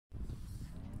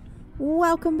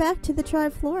Welcome back to the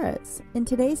Tribe Flores. In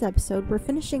today's episode, we're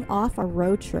finishing off our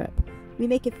road trip. We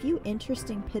make a few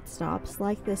interesting pit stops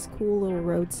like this cool little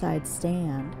roadside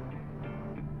stand.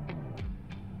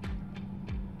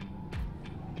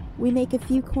 We make a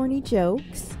few corny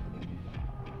jokes.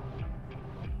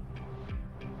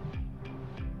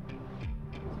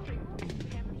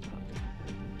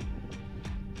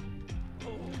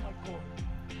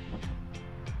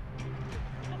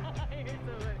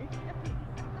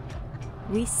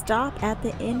 We stop at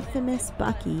the infamous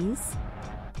Buccee'S.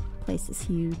 Place is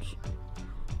huge.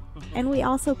 And we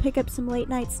also pick up some late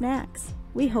night snacks.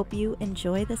 We hope you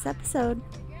enjoy this episode.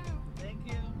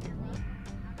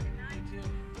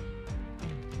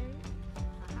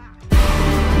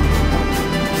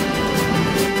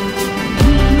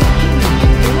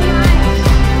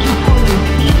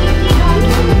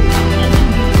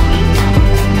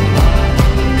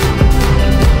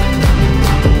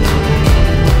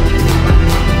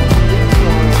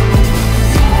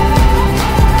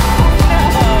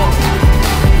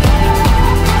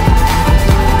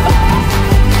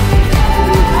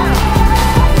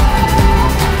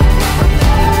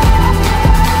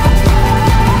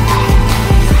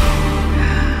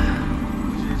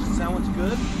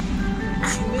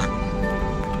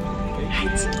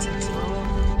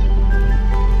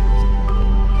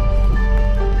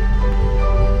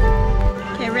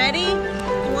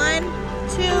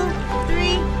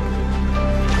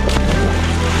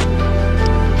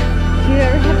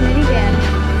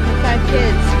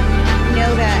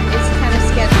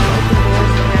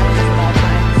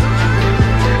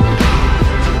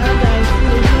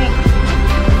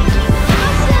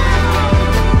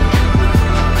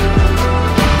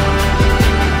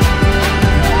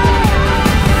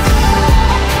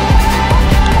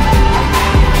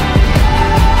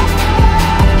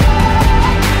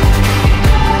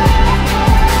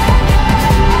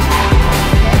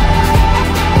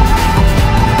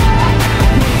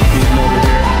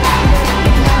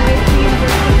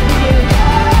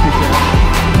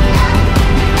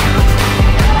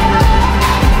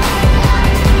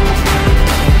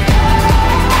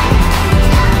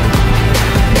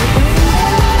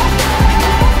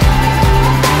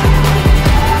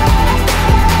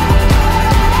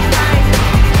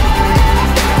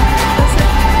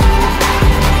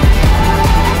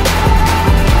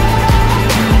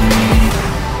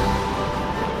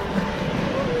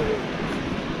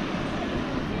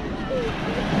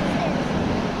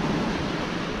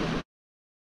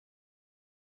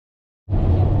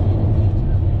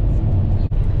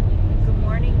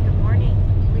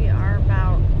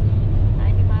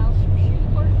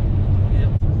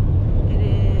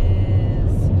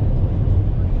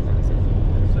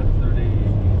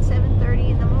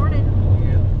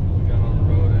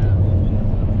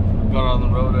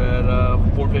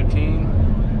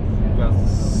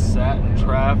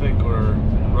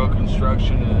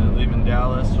 Leaving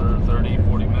Dallas for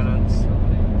 30-40 minutes,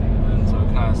 and so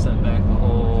it kind of set back the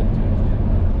whole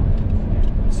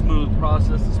smooth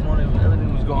process this morning.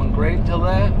 Everything was going great till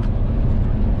that,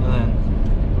 and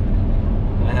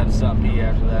then I had to stop pee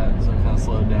after that, so it kind of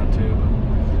slowed down too,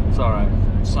 but it's alright.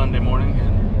 Sunday morning,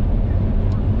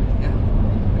 and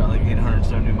yeah, got like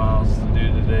 870 miles to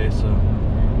do today, so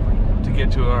to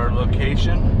get to our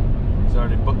location, he's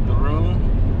already booked the room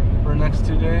for the next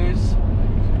 2 days.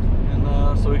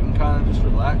 So we can kind of just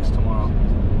relax tomorrow.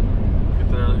 Get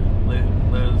there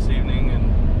later this evening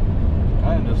and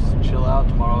kind of just chill out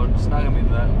tomorrow. It's not gonna be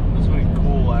that. It's gonna be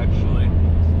cool actually,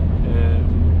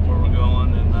 where we're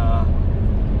going, and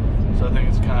so I think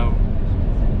it's kind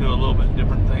of do a little bit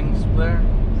different things there,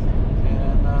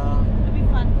 and it'll be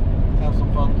fun. Have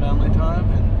some fun family time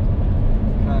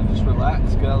and kind of just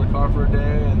relax. Get out of the car for a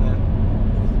day, and then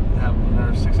have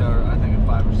another 6 hour. I think a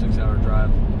 5 or 6 hour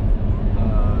drive.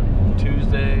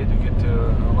 Tuesday to get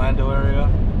to Orlando area,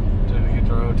 to get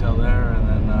to our hotel there, and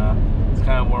then it's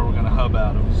kind of where we're going to hub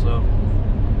out of. So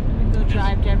we can go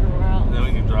drive to everywhere else. And then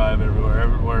we can drive everywhere.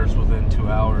 Everywhere is within 2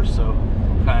 hours, so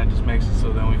kind of just makes it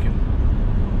so then we can,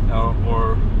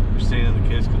 or Christina and the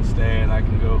kids can stay, and I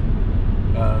can go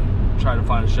try to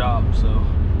find a shop. So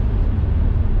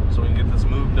we can get this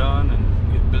move done and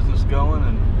get business going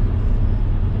and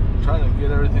try to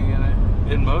get everything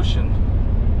in motion.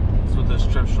 That's what this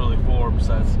trip's really for,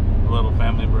 besides a little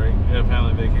family break,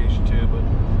 family vacation too,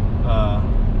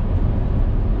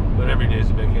 but every day is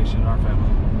a vacation in our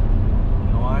family.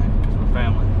 You know why? Because we're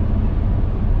family.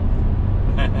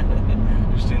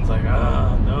 Christine's like,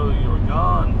 no, you were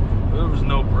gone. There was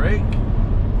no break.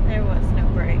 There was no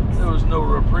breaks. There was no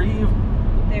reprieve.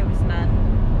 There was none.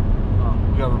 Oh,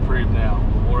 we got reprieve now.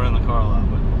 We're in the car a lot,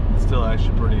 but still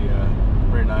actually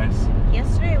pretty nice.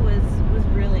 Yesterday was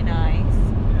really nice.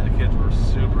 Yeah, the kids were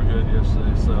super good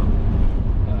yesterday, so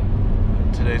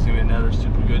today's gonna be another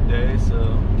super good day.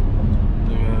 So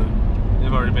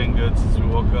they've already been good since we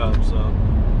woke up. So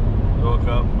we woke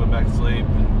up, went back to sleep,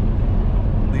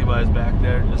 and Levi's back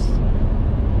there just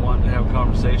wanting to have a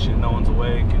conversation. No one's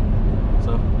awake, and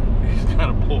so he's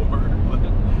kind of bored, but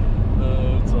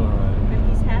it's all right. But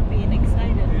he's happy and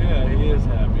excited. Yeah, he is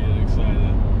happy and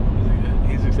excited.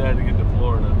 He's excited to get to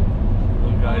Florida.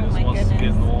 Little guy just wants to get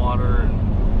in the water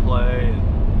and play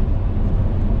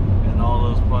and all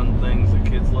those fun things that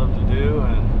kids love to do,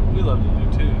 and we love to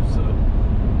do too. So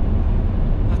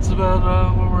that's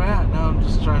about where we're at now. I'm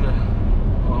just trying to.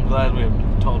 Well, I'm glad we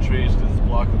have tall trees because it's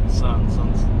blocking the sun.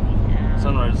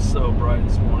 Sunrise is so bright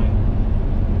this morning.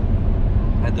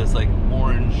 Had this like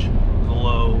orange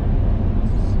glow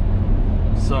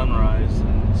sunrise,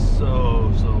 and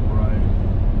so bright.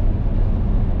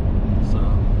 So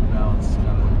now it's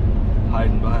kind of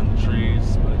hiding behind the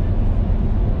trees, but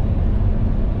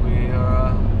we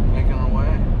are making our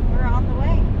way. We're on the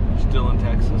way. We're still in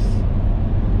Texas.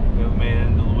 We haven't made it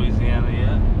into Louisiana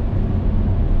yet.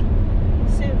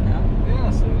 Soon though.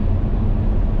 Yeah, soon.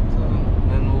 So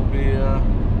then we'll be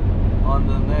on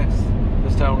to the next.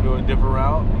 This time we're going a different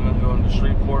route. We're going to go into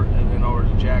Shreveport and then over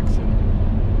to Jackson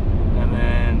and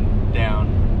then down.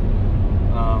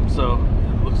 So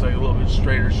it looks like a little bit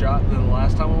straighter shot than the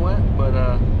last time we went, but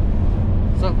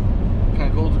so kind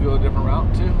of cool to go a different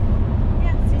route too.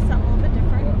 Yeah, see something a little bit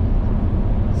different.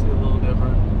 Yeah. See a little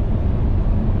different.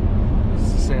 This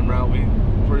is the same route we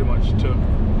pretty much took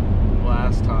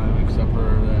last time, except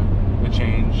for the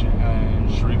change in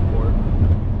Shreveport.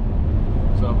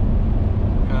 So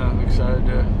kind of excited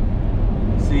to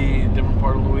see a different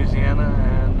part of Louisiana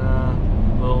and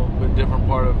a little bit different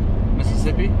part of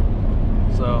Mississippi.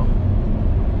 So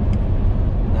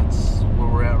that's where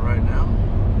we're at right now.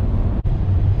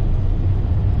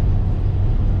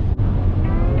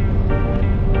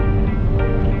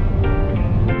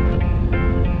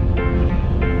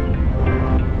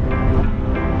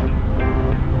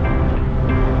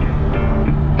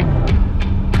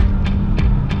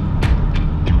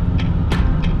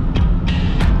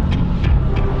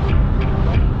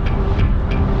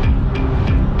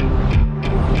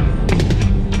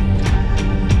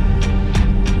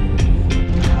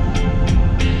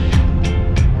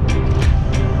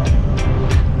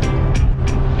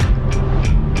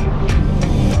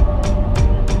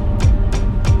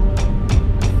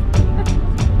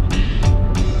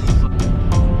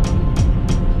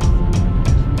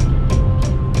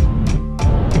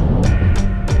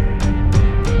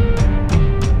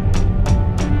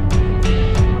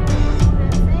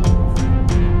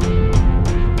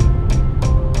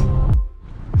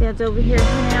 Dad's over here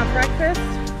handing out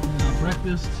breakfast.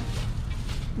 Breakfast.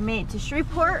 Made it to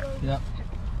Shreveport. Yep.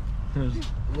 Here's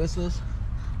Alyssa's.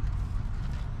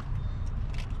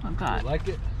 Oh Do God. you like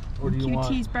it? Or do you QT's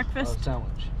want breakfast. a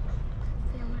sandwich?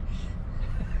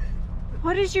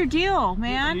 What is your deal,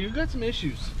 man? You got some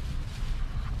issues.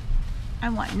 I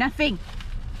want nothing.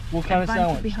 What kind of I'm fine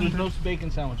to sandwich? be There's no hungry.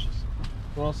 bacon sandwiches.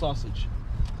 They're all sausage.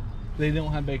 They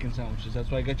don't have bacon sandwiches.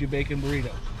 That's why I got you bacon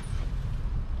burritos.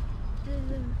 Do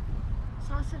the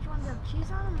sausage ones have cheese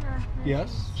on them? Or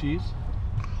Yes, cheese.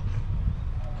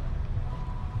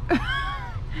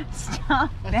 Stop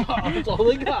That's all, that. that's all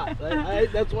they got.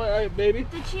 That's why, baby.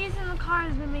 The cheese in the car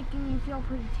has been making me feel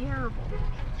pretty terrible.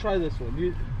 Try this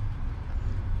one.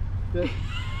 That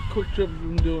Quick Trip has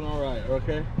been doing all right.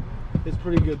 Okay, it's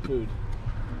pretty good food.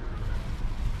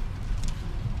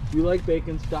 If you like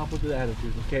bacon, stop with the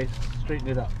attitude. Okay, straighten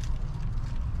it up.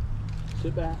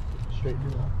 Sit back, straighten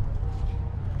it up.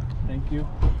 Thank you.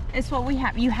 It's what we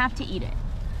have. You have to eat it.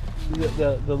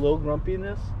 The little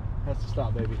grumpiness has to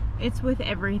stop, baby. It's with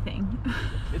everything.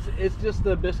 It's just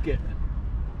the biscuit.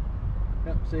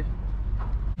 Yep, see?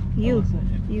 You. Melissa,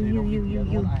 if You, they you, don't you, eat the you, other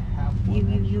you. one, I have one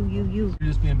extra. You. You're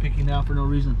just being picky now for no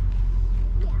reason.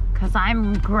 Cause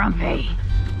I'm grumpy.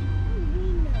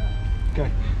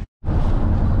 Okay.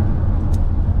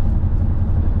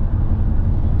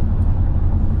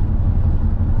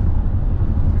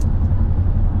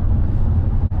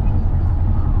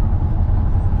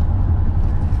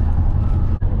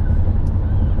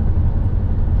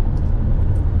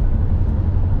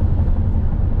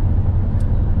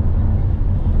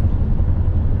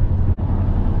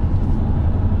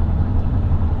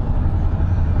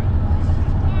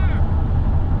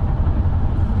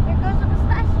 There goes a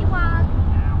pistachio.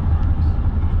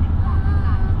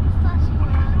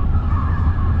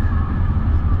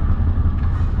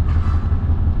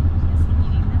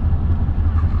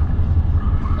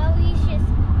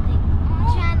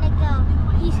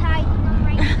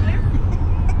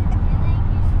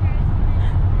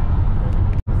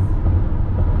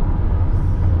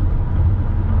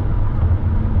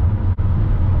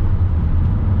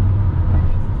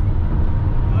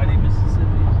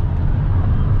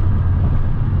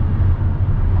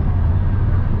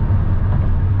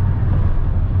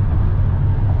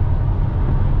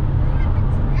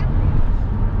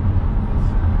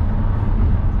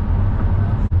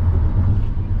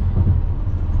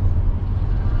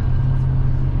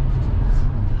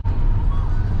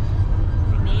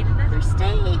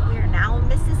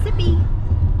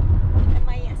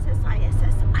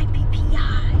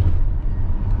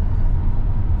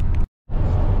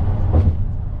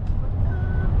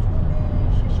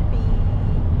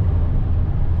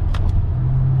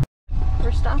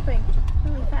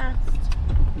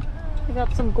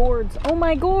 some gourds. Oh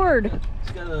my gourd!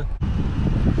 It's got a...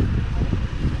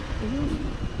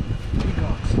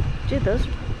 Peacocks. Dude, those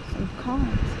are some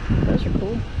cons. Those are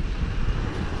cool.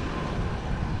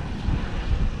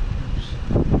 Just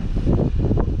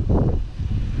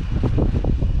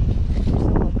a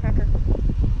little cracker.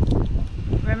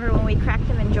 Remember when we cracked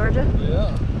them in Georgia?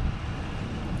 Yeah.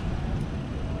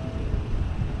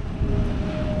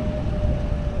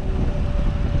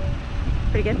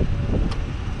 Pretty good.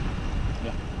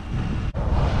 Yeah.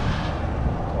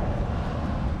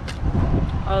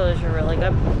 Oh, those are really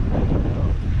good.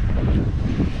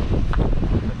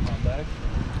 Back.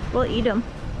 We'll eat them.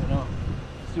 I know.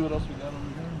 Let's see what else we got over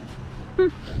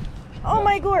here. Oh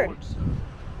my gourd! Look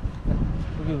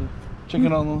at the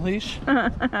chicken on the leash.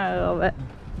 I love it.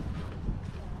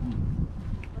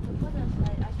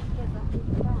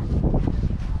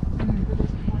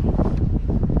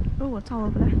 Oh, it's all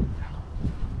over there.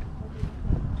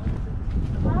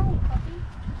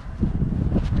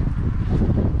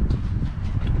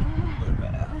 Look at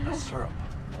that. That's syrup.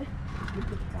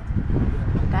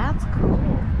 That's cool.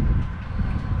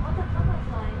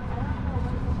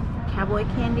 Cowboy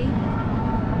candy.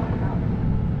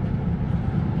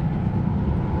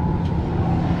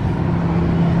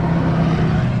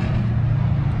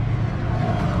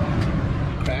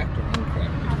 Cracked or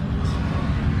uncracked?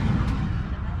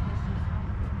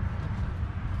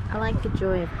 I like the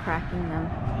joy of cracking them,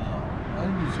 I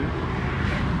do too.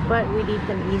 but we'd eat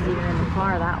them easier in the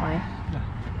car that way.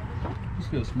 Let's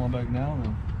get a small bag now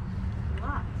then.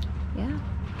 Yeah.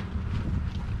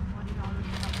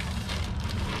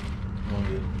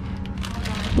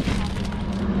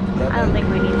 I don't think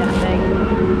we need that big.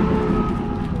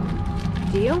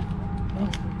 Do you?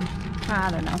 I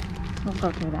don't know. We'll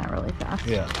go through that really fast.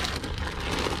 Yeah.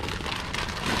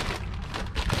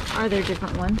 Are there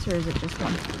different ones or is it just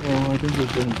one? Well, I think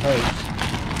there's different types.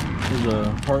 There's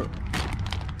a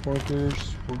porkers,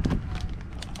 steak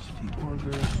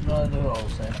porkers. No, they're all the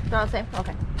same. They're all the same?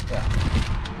 Okay. Yeah.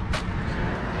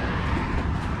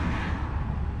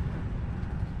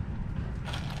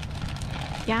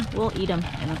 Yeah, we'll eat them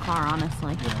in the car,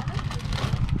 honestly. Yeah.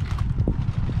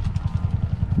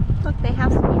 Look, they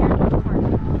have some here in the car.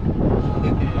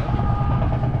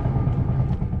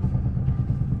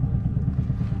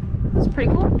 It's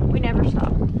pretty cool. We never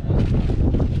stop.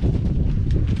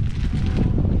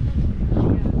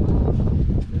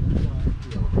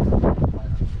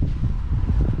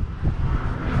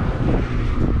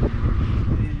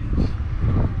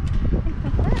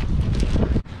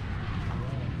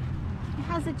 It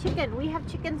has a chicken. We have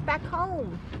chickens back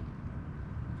home.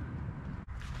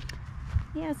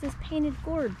 Yeah, it says painted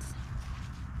gourds.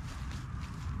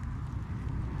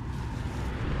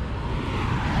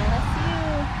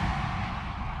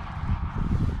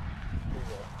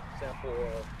 Sample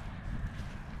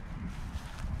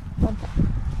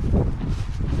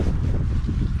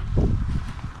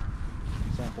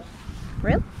sample.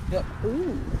 Really? Yep.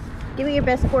 Ooh. Give me your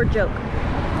best gourd joke.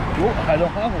 Well, I don't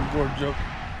have a gourd joke.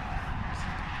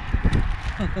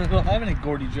 I don't have any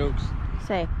gourdy jokes.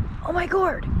 Say, oh my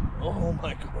gourd. Oh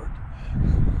my gourd.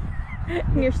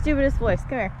 In your stupidest voice.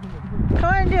 Come here. Come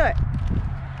on and do it.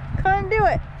 Come on and do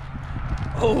it.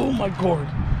 Oh my gourd.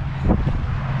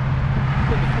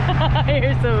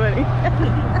 You're so funny. I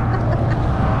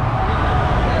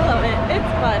love it.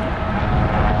 It's fun.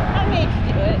 I made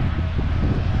you do it.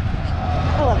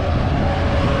 I love it.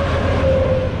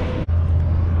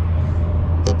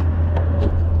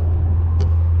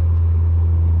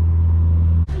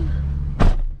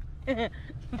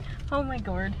 Oh my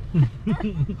gourd.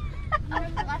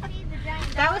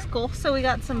 That was cool. So we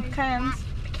got some pecans.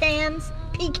 Cons.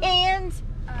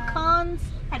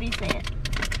 How do you say it?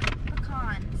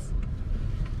 Pecans.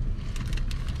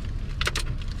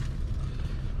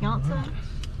 You want some?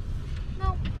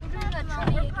 No,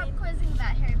 we're pop quizzing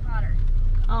about Harry Potter.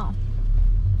 Oh.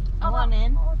 I want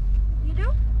in. You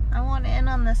do? I want in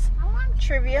on this I want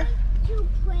trivia. to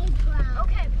playground.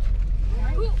 Okay.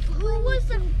 Who was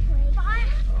the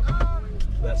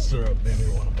That syrup made me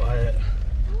want to buy it.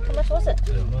 How much was it? I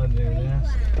didn't even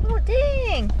ask. Oh,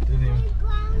 dang. Didn't even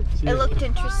see It looked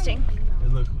interesting.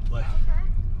 It looked like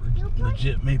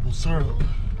legit maple syrup.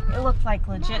 It looked like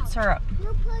legit syrup.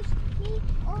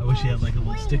 I wish you had like a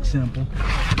little stick sample.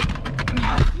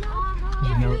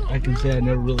 I can say I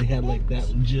never really had like that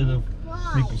legit of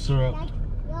maple syrup.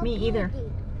 Me either.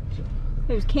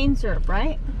 It was cane syrup,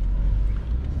 right?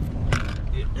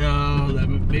 That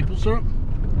maple syrup?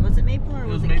 Was it maple or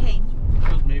was it maple. cane?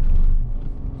 It was maple.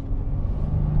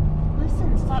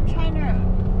 Listen, stop trying to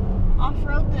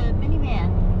off-road the minivan.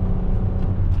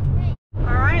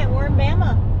 Alright, we're in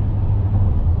Bama.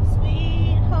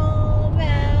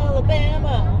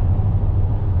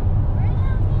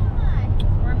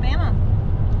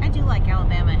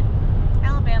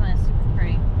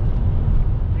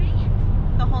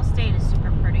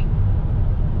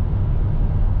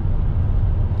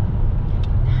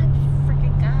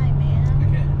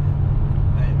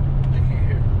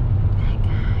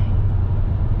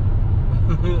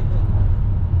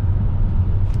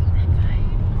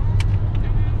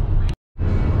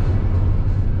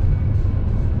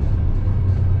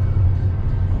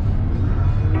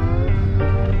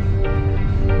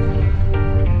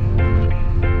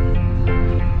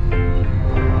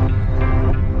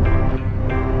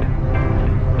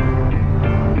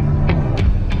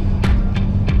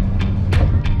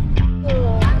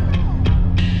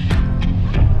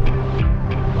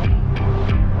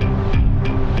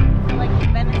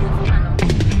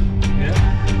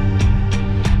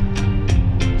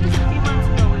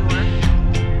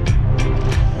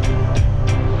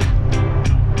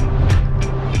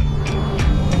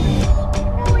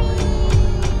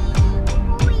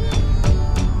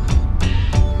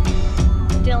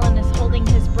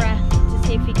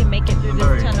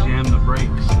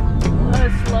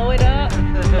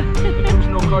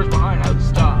 Alright, now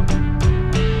stop.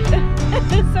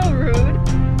 So rude.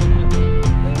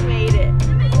 We made it.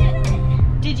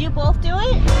 Did you both do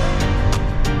it?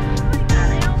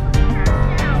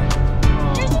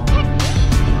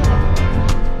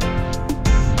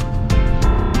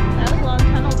 That was a long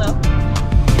tunnel though.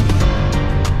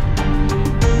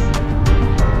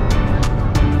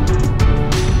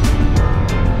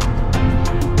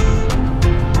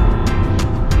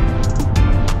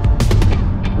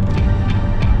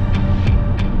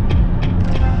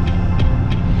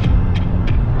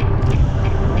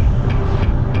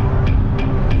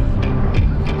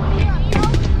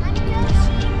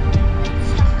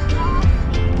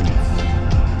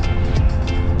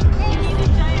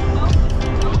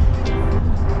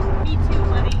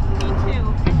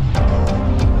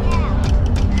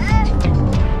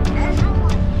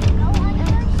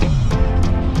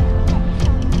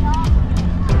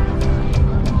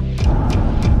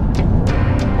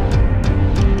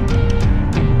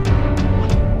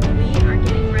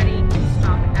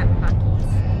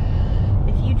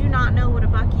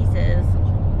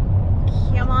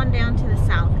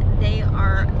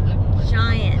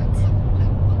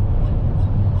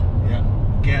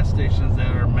 Stations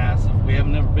that are massive. We have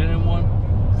never been in one,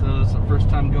 so it's our first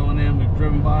time going in. We've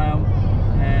driven by them,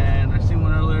 and I seen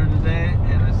one earlier today,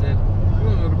 and I said,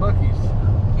 we're gonna go to Buccee'S.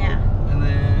 Yeah. And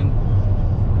then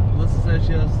Alyssa said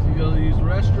she has to go use the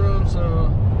restroom, so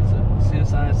I said,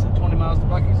 CSI said 20 miles to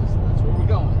Buccee'S. I said, that's where we're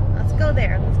going. Let's go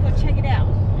there. Let's go check it out.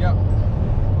 Yep.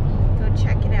 Go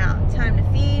check it out. Time to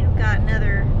feed. We've got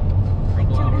another like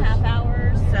 2.5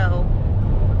 hours, so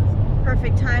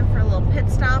perfect time for a little pit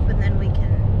stop, and then we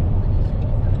can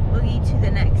boogie to the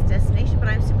next destination. But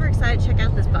I'm super excited to check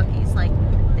out this Buccee'S. Like,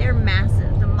 they're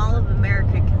massive. The Mall of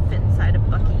America can fit inside of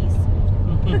Buccee'S.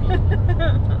 Yeah,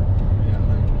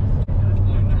 I don't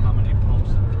even know how many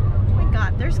pumps there are. Oh my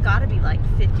god, there's gotta be like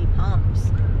 50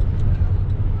 pumps.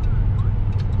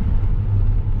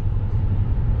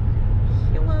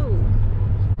 Hello.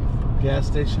 Gas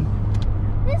station?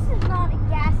 This is not a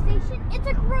gas station. It's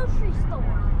a grocery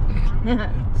store.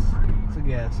 It's a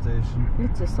gas station.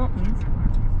 It's a something.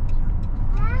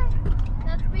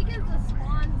 That's because the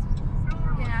Swans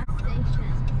gas station.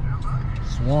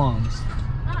 Swans.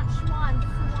 Not Schwan,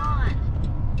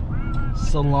 Swan.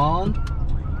 Salon?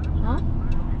 Huh?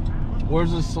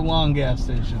 Where's the salon gas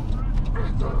station?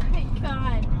 Oh my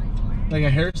god. Like a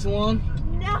hair salon?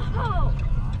 No.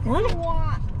 What?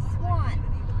 Swan. Swan.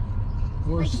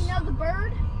 Where's... Like, you know the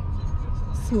bird?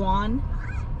 Swan.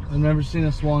 I've never seen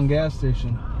a Swan gas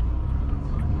station.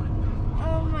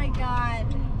 Oh my god.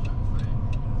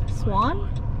 Swan?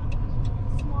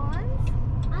 Swans?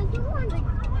 I don't want the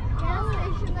gas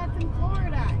station that's in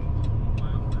Florida.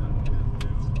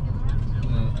 I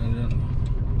don't know.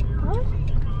 What?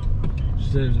 She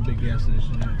said there's a big gas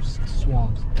station there.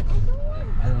 Swans.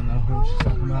 I don't know who she's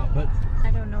talking about, but I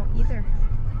don't know either.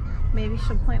 Maybe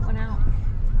she'll point one out.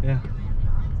 yeah.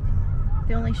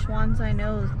 The only Schwans I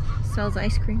know sells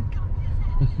ice cream.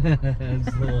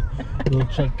 This little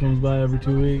truck comes by every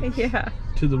 2 weeks. Yeah.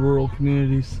 To the rural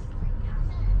communities.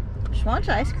 Schwan's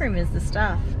ice cream is the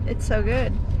stuff. It's so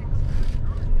good.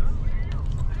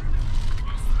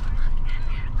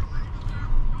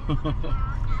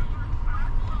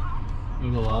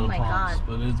 There's a lot Oh of my pumps, God.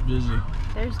 but it's busy.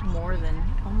 There's more than,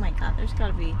 oh my god, there's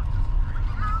gotta be.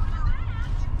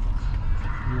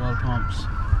 There's a lot of pumps.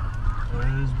 But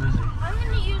it is busy. I'm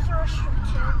gonna use the restroom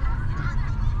too.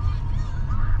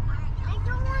 I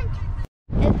don't want.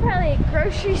 It's probably a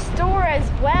grocery store as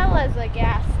well as a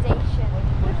gas station.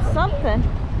 It's something.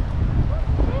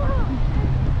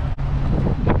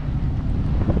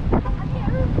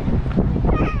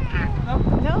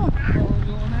 No.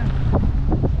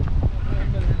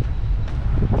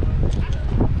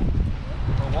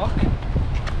 Walk.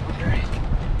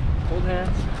 Hold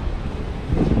hands.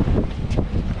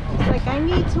 It's like, I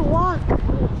need to walk.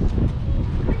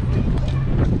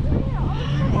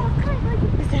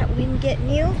 Is that wind getting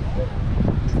you?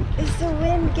 Is the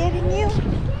wind getting you?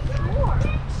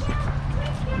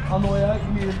 On the way out, you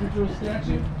need a picture of the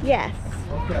statue? Yes.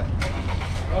 Okay.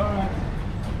 Alright.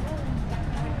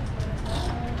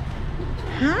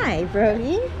 Hi,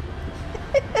 Brody.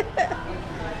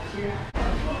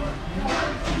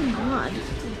 Oh my god.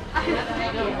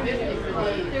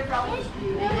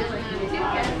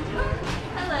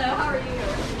 Hello, how are you?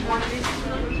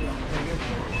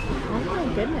 Oh my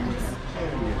goodness.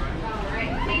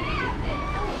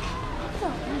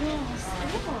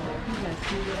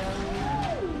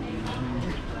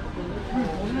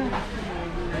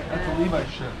 That's a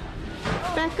Levi's shirt.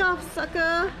 Back off,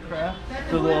 sucker. Crab.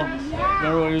 The little,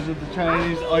 remember when he was with the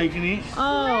Chinese, all you can eat?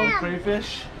 Oh,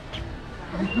 Crayfish.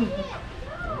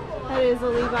 that is a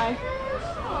Levi.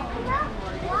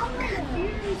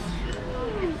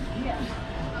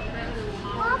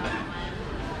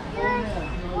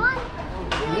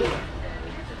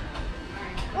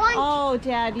 Oh,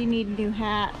 Dad, you need a new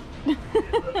hat. That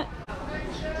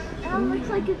looks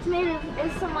like it's made of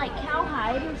some like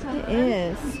cowhide or something. It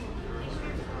is.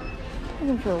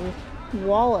 Looking for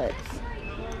wallets.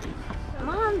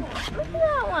 Mom, look at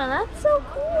that one. That's so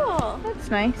cool. That's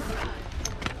nice.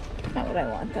 Not what I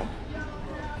want though.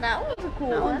 That was a cool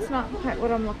That one. one's not quite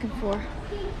what I'm looking for.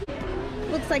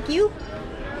 Looks like you.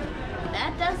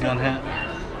 That does. Gun hat.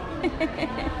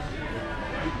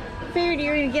 Figured you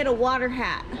were gonna get a water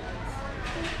hat.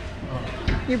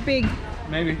 You're big.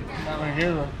 Maybe. Not right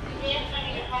here though.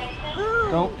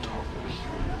 Don't.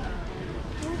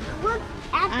 Look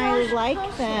at I those like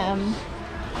posters. them.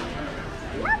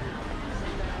 Look.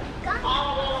 Got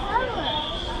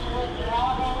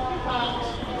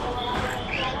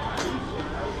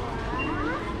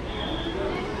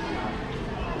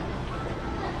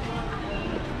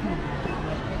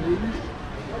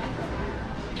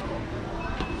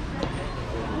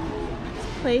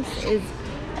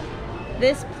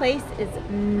This place is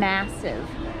massive.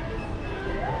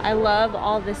 I love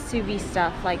all the sous vide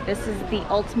stuff. Like, this is the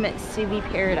ultimate sous vide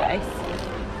paradise.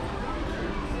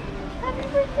 Happy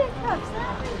birthday, Pups.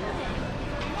 Happy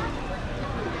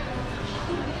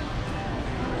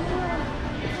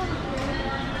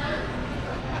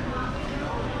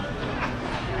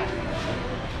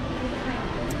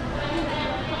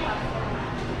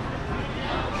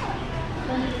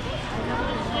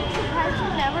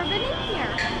I've never been in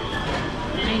here.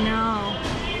 I know.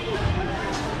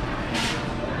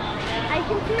 I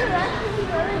can see the rest of the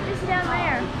road just down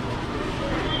there.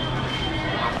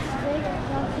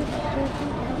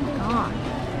 God.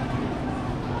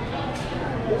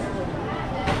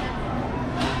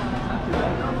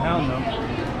 Pound though.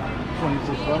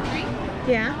 26 bucks.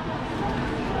 Yeah.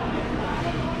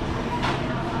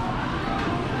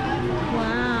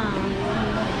 Wow.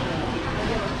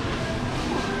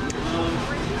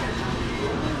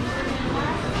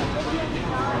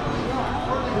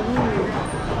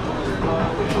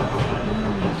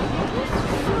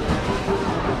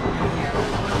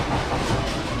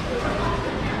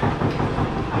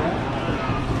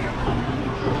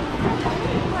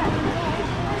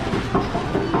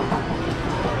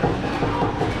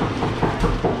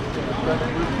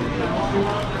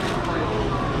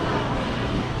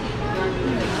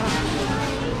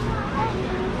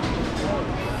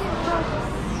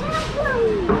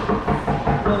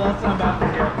 No, that's not bad for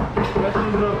here. Let's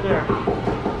move it up there.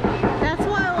 That's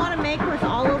what I want to make with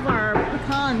all of our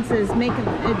pecans is make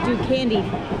do candy.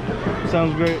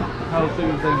 Sounds great. I was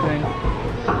thinking the same thing.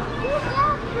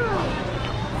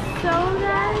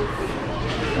 Sodas.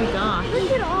 Oh my gosh.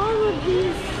 Look at all of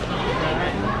these.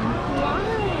 Why?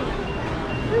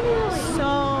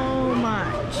 So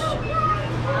much.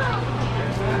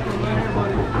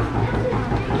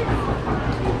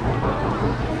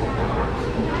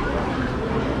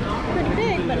 Pretty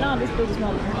big, but not as big as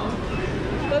Walmart.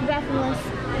 Go Bath and West.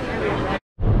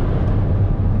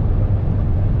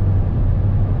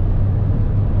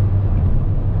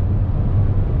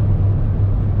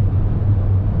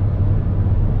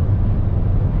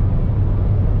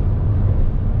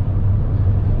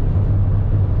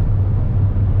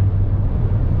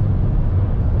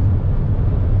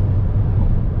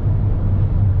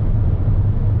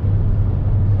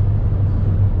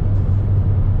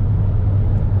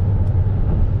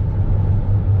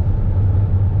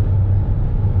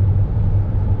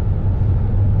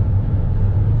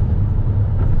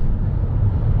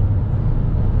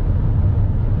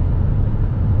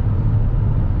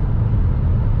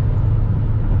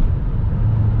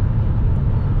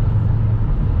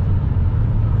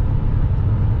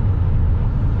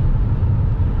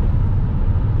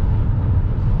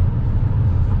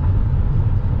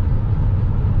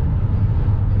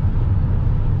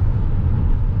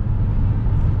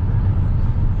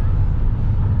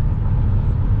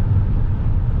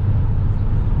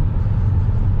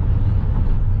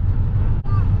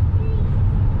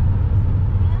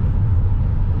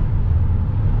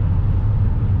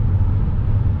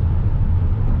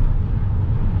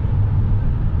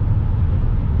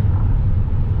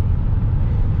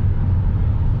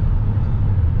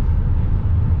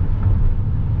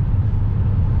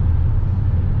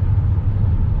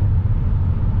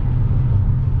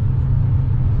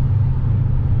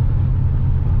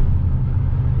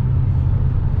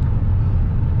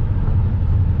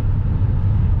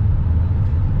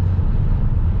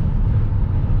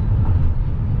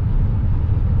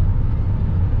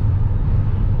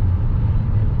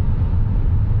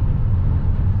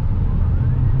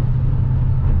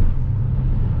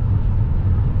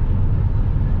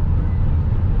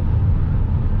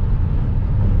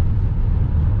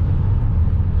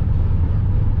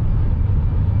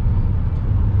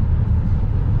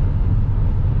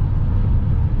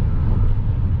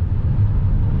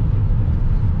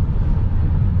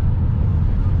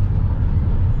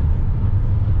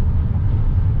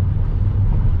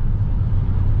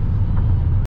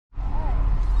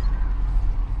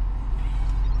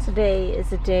 Today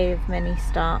is a day of many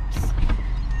stops.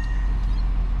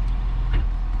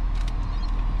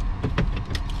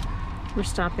 We're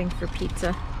stopping for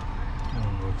pizza.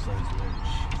 On Roadside's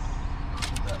leash.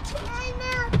 That side.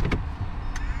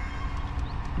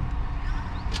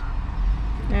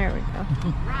 There we go.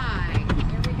 Right,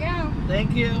 here we go.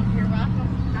 Thank you. You're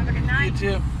welcome. Have a good night.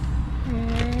 You too.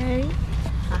 Ready?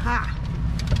 Aha!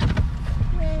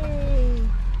 Yay!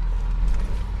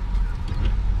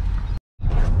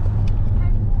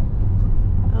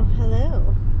 Oh,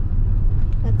 hello.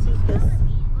 Let's eat this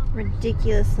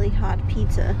ridiculously hot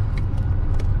pizza.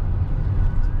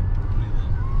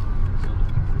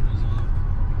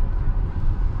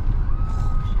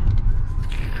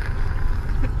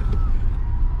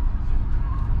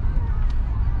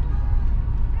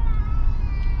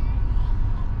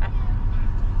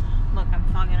 Look, I'm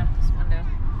fogging up this window.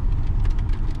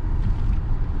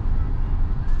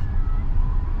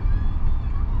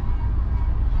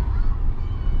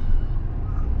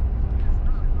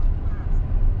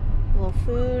 A little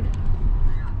food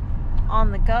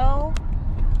on the go.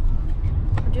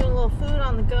 We're doing a little food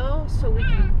on the go so we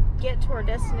can get to our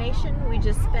destination. We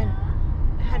just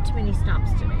had too many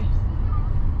stops today.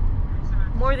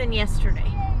 More than yesterday.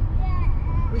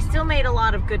 We still made a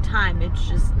lot of good time. It's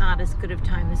just not as good of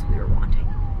time as we were wanting.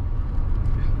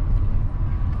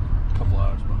 A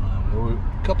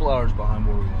couple hours behind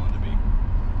where we wanted to be.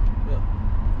 But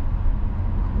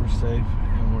we're safe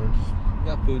and we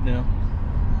got food now.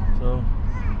 So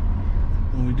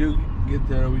when we do get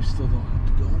there, we still don't have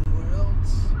to go anywhere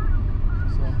else.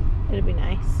 So It'd be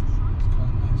nice. it's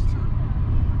kind of nice too.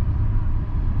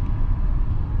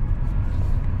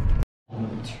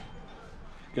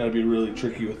 Gotta be really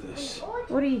tricky with this.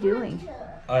 What are you doing?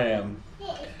 I am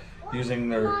using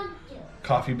their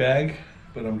coffee bag,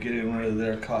 but I'm getting rid of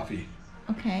their coffee.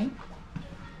 Okay.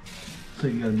 So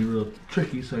you gotta be real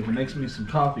tricky so I can make me some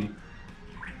coffee.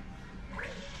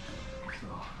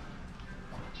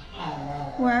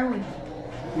 Where are we?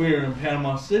 We're in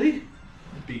Panama City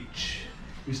Beach.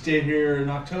 We stayed here in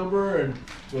October and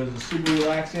it was super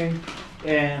relaxing,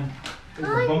 and it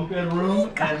was a bunk bed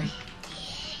room and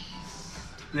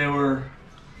they were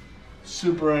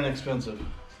super inexpensive.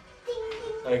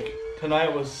 Like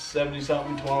tonight was 70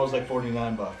 something, tomorrow was like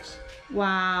 49 bucks.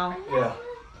 Wow. Yeah.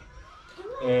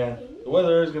 And the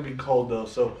weather is gonna be cold though,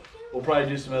 so we'll probably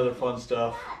do some other fun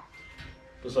stuff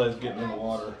besides getting in the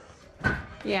water.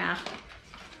 Yeah.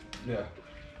 Yeah.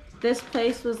 This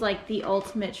place was like the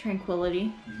ultimate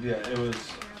tranquility. Yeah, it was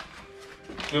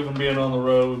good from being on the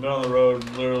road. We've been on the road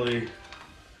literally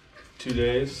 2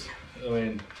 days. I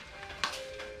mean,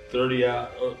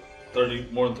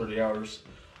 more than 30 hours,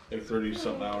 like 30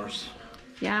 something hours.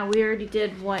 Yeah, we already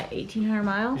did what, 1,800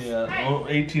 miles? Yeah,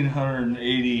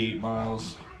 1,888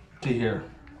 miles to here.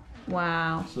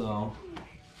 Wow. So,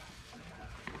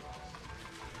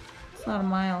 It's a lot of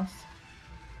miles.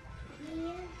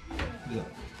 yeah.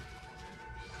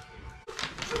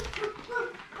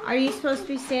 Are you supposed to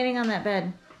be standing on that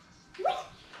bed?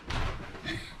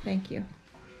 Thank you.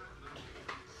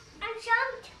 I'm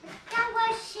jumped. That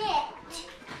was shit.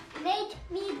 Made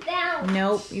me bounce.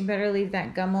 Nope, you better leave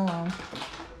that gum alone.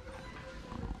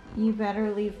 You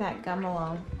better leave that gum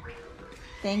alone.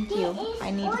 Thank you.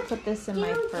 I need to put this in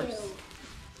my purse.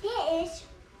 This is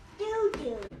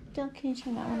doo-doo. Dylan, can you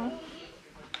turn that one off?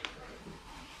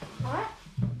 What?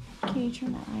 Can you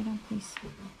turn that light on, please?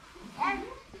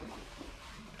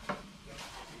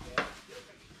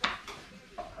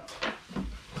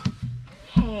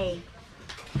 Hey,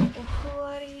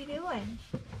 what are you doing?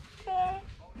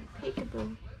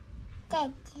 Peekaboo.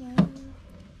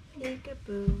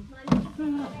 Peekaboo.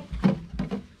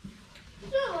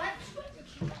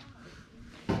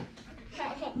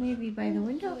 Maybe by the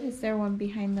window? Is there one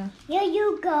behind the... Here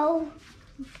you go.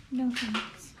 No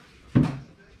thanks.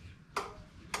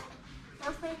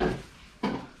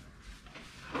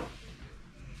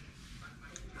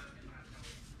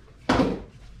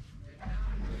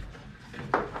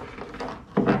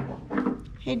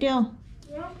 Hey, Dill.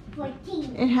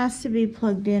 It has to be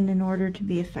plugged in order to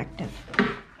be effective.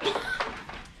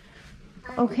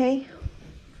 Okay?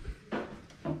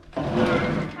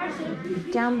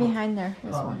 Down behind there.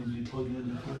 This one.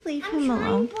 Leave him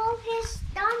alone. Broke his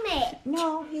stomach.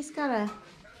 No, he's gotta...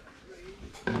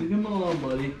 Leave him alone,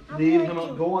 buddy. Leave him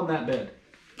alone. Go on that bed.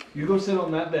 You go sit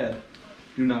on that bed.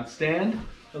 Do not stand,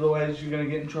 otherwise you're gonna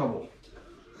get in trouble.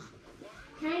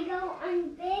 Can I go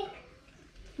on big?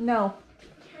 No.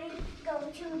 Can I go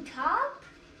to top?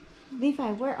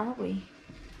 Levi, where are we?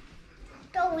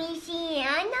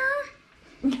 Louisiana?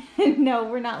 No,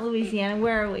 we're not Louisiana.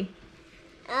 Where are we?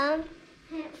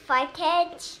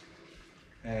 Footage?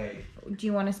 Hey. Do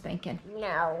you want a spanking?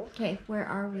 No. Okay, where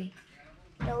are we?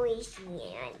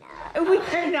 Louisiana.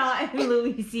 We're not in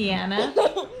Louisiana.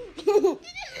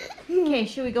 Okay,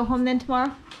 should we go home then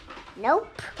tomorrow? Nope.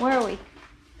 Where are we?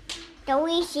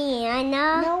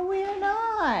 Louisiana. No, we're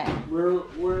not. Where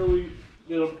are we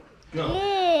gonna go?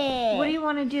 Yeah. What do you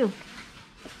want to do?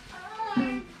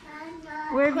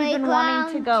 Where have you been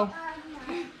wanting to go?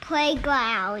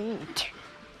 Playground.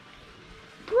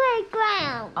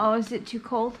 Playground. Oh, is it too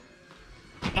cold?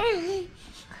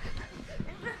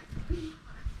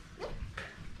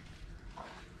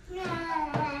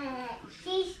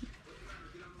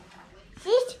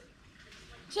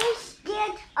 She's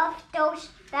scared of those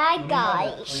bad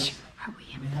guys. Are we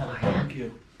in Thank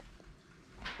you.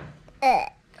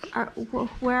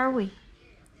 Where are we?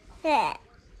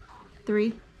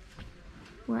 3.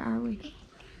 Where are we?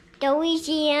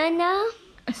 Louisiana.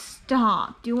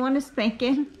 Stop. Do you want a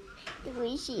spanking?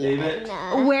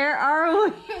 Louisiana. Where are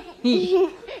we?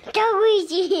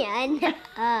 Louisiana.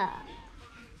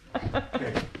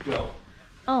 Okay, go.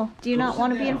 Oh, do you not sit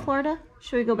want to be in down. Florida?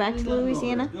 Should we go back to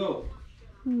Louisiana? Go.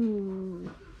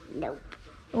 Nope.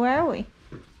 Where are we?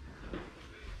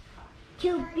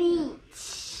 To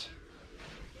beach.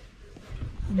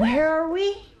 Where are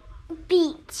we?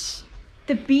 Beach.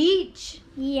 The beach?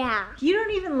 Yeah. You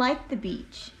don't even like the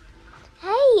beach.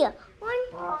 Hey, one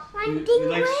You thing,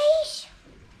 like- Grace?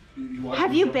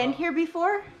 Have you been here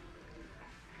before?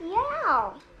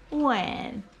 Yeah.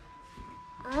 When?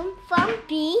 I'm from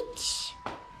beach.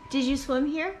 Did you swim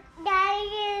here?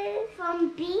 Daddy from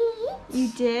beach. You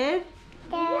did?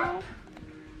 Dad.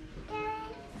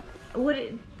 What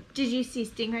did you see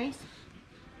stingrays?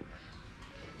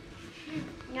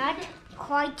 Not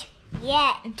quite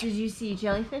yet. Did you see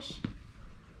jellyfish?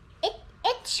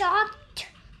 It shocked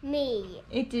me.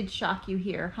 It did shock you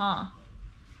here, huh?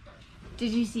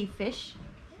 Did you see fish?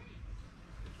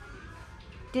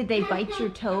 Did they bite your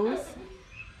toes?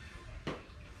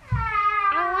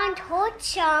 I want to hold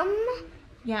some.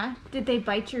 Yeah? Did they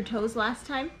bite your toes last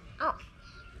time? Oh,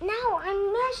 no,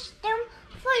 I missed them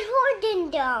for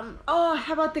holding them. Oh,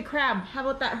 how about the crab? How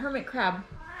about that hermit crab?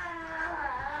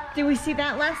 Did we see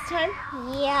that last time?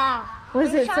 Yeah.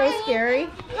 Was it so scary?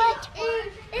 But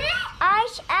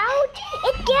eyes out,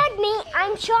 it scared me.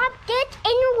 I dropped it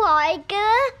in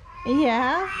water.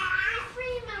 Yeah?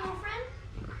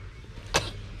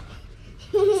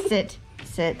 Sit.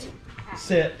 Sit.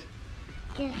 Sit.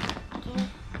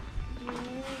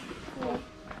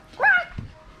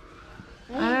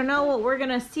 I don't know what we're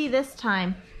gonna see this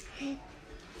time. I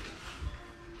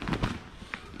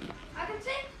can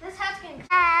see this house can.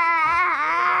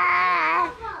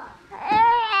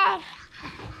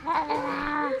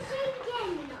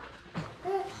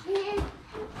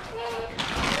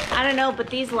 I don't know, but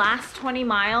these last 20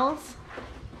 miles,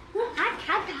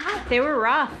 they were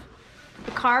rough.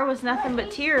 The car was nothing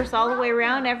but tears all the way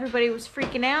around. Everybody was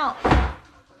freaking out.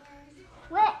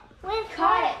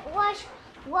 Was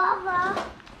lava.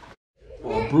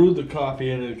 Well, I brewed the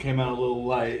coffee and it came out a little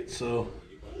light, so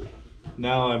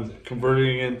now I'm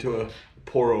converting it into a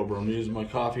pour over. I'm using my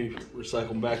coffee,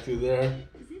 recycling back through there,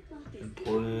 and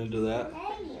pouring it into that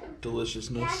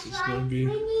deliciousness. It's gonna be.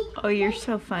 Oh, you're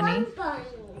so funny.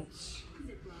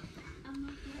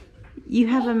 You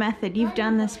have a method. You've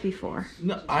done this before.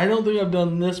 No, I don't think I've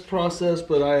done this process,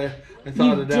 but I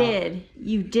thought You it out. did.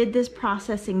 You did this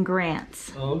process in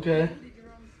Grants. Oh, okay.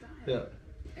 Yeah.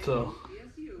 So.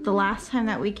 The last time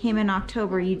that we came in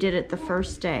October, you did it the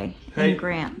first day Hey. in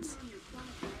Grants.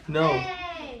 No.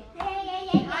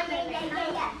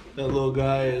 That little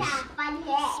guy is.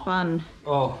 Fun.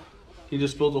 Oh, he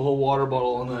just spilled a whole water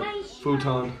bottle on that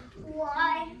futon.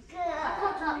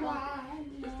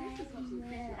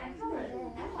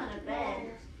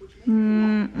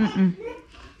 Mm-mm.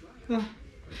 Yeah.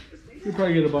 You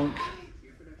probably get a bunk.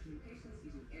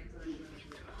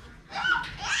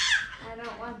 I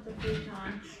don't want the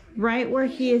futon. Right where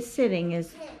he is sitting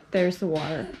there's the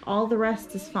water. All the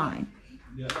rest is fine.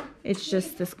 Yeah. It's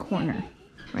just this corner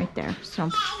right there. So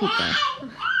don't put your feet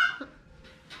there.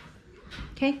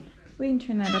 Okay, we can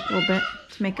turn that up a little bit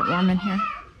to make it warm in here.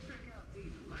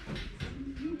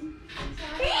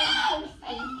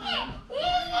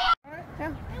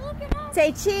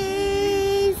 Say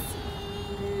cheese.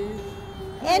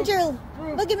 Andrew,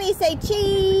 look at me. Say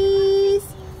cheese.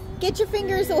 Get your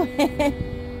fingers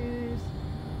away.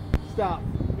 Stop.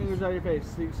 Fingers out of your face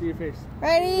so you can see your face.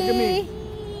 Ready? Look at me.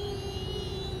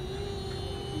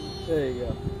 There you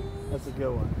go. That's a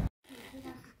good one.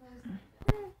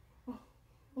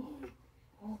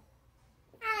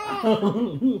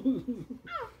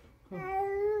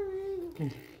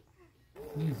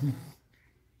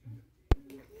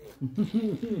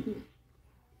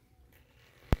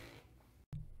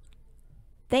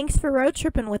 Thanks for road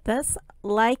tripping with us.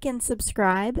 Like and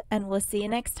subscribe, and we'll see you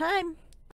next time.